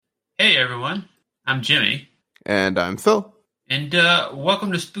Hey everyone, I'm Jimmy, And I'm Phil. and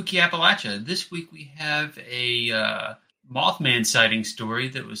welcome to Spooky Appalachia. This week we have a Mothman sighting story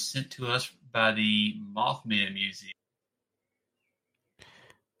that was sent to us by the Mothman Museum.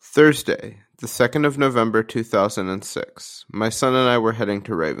 Thursday, the 2nd of November 2006. My son and I were heading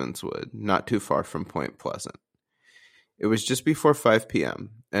to Ravenswood, not too far from Point Pleasant. It was just before 5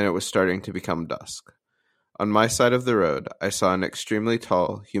 p.m., and it was starting to become dusk. On my side of the road, I saw an extremely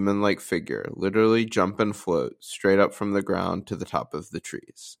tall, human-like figure literally jump and float straight up from the ground to the top of the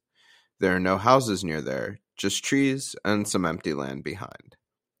trees. There are no houses near there, just trees and some empty land behind.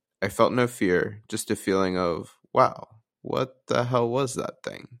 I felt no fear, just a feeling of, wow, what the hell was that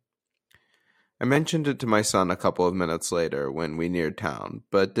thing? I mentioned it to my son a couple of minutes later when we neared town,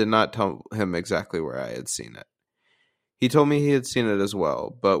 but did not tell him exactly where I had seen it. He told me he had seen it as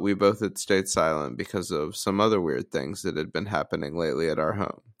well, but we both had stayed silent because of some other weird things that had been happening lately at our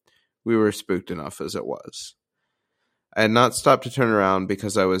home. We were spooked enough as it was. I had not stopped to turn around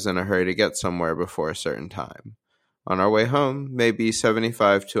because I was in a hurry to get somewhere before a certain time. On our way home, maybe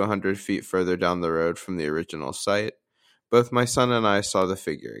 75 to 100 feet further down the road from the original site, both my son and I saw the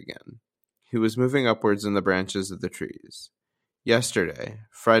figure again. He was moving upwards in the branches of the trees. Yesterday,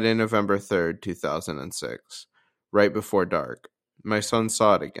 Friday, November 3rd, 2006, right before dark, my son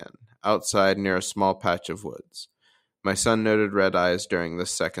saw it again, outside near a small patch of woods. My son noted red eyes during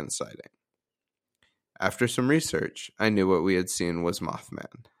this second sighting. After some research, I knew what we had seen was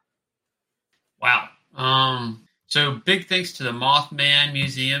Mothman. Wow. So big thanks to the Mothman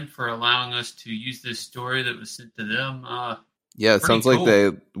Museum for allowing us to use this story that was sent to them. Yeah, it sounds cool. like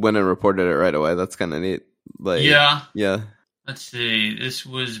they went and reported it right away. That's kind of neat. Yeah. Yeah. Let's see. This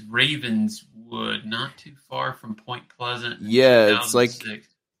was Ravenswood, not too far from Point Pleasant. Yeah, it's like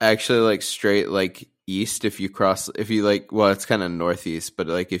actually like straight like east if you it's kind of northeast, but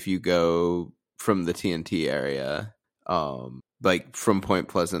like if you go from the TNT area, like from Point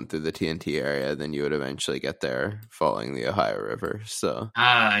Pleasant through the TNT area, then you would eventually get there following the Ohio River. So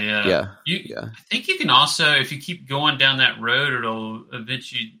yeah. I think you can also, if you keep going down that road, it'll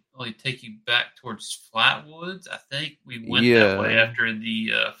eventually take you back towards Flatwoods. I think we went that way after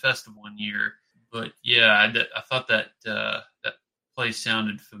the festival one year. But yeah, I thought that that place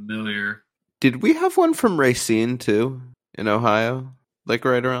sounded familiar. Did we have one from Racine too in Ohio? Like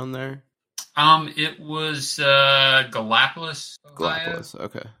right around there? It was Gallipolis, Ohio. Gallipolis,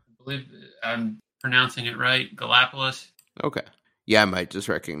 okay. I believe I'm pronouncing it right. Gallipolis. Okay. Yeah, I might just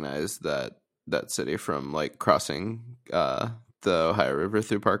recognize that city from like crossing the Ohio River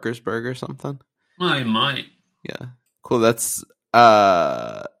through Parkersburg or something. Well, you might. Yeah. Cool. That's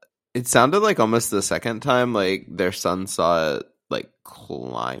it sounded like almost the second time like their son saw it like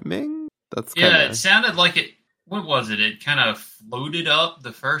climbing. It sounded like it. What was it? It kind of floated up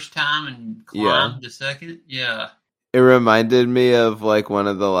the first time and climbed the second. Yeah. It reminded me of like one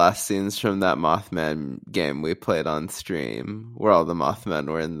of the last scenes from that Mothman game we played on stream, where all the Mothmen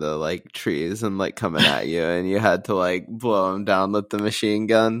were in the like trees and like coming at you, and you had to like blow them down with the machine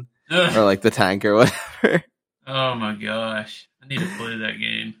gun or like the tank or whatever. Oh my gosh! I need to play that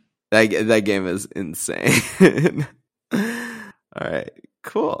game. That game is insane. All right,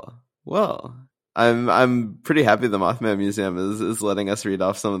 cool. Well, I'm pretty happy the Mothman Museum is letting us read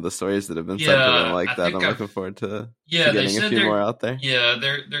off some of the stories that have been sent to them like that. I'm looking forward to getting a few more out there. Yeah,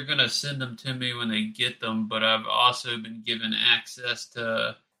 they're gonna send them to me when they get them, but I've also been given access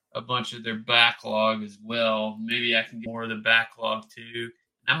to a bunch of their backlog as well. Maybe I can get more of the backlog too.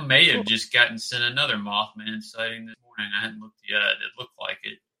 I may have just gotten sent another Mothman sighting this morning. I hadn't looked yet. It looked like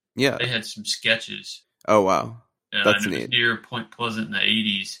it. Yeah. They had some sketches. Oh, wow. That's neat. It was near Point Pleasant in the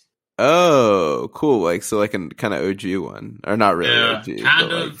 80s. Oh, cool. Like, so like a kind of OG one. Or not really OG,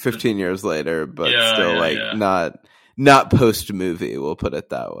 but like 15 years later, but still not post-movie, we'll put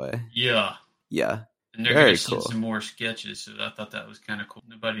it that way. Yeah. Yeah. And they're going to send some more sketches, so I thought that was kind of cool.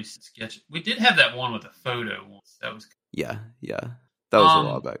 Nobody's sketch. We did have that one with a photo once. That was Yeah. That was a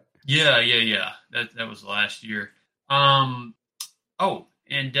while back. Yeah. That was last year.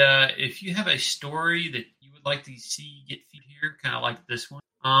 And if you have a story that you would like to see get featured here, kind of like this one,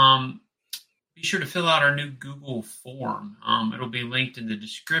 be sure to fill out our new Google form. It'll be linked in the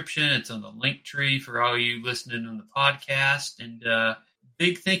description. It's on the link tree for all you listening on the podcast. And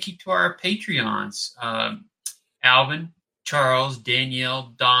big thank you to our Patreons, Alvin, Charles,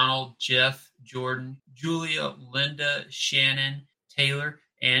 Danielle, Donald, Jeff, Jordan, Julia, Linda, Shannon, Taylor,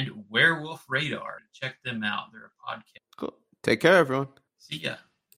 and Werewolf Radar. Check them out. They're a podcast. Cool. Take care, everyone. See ya.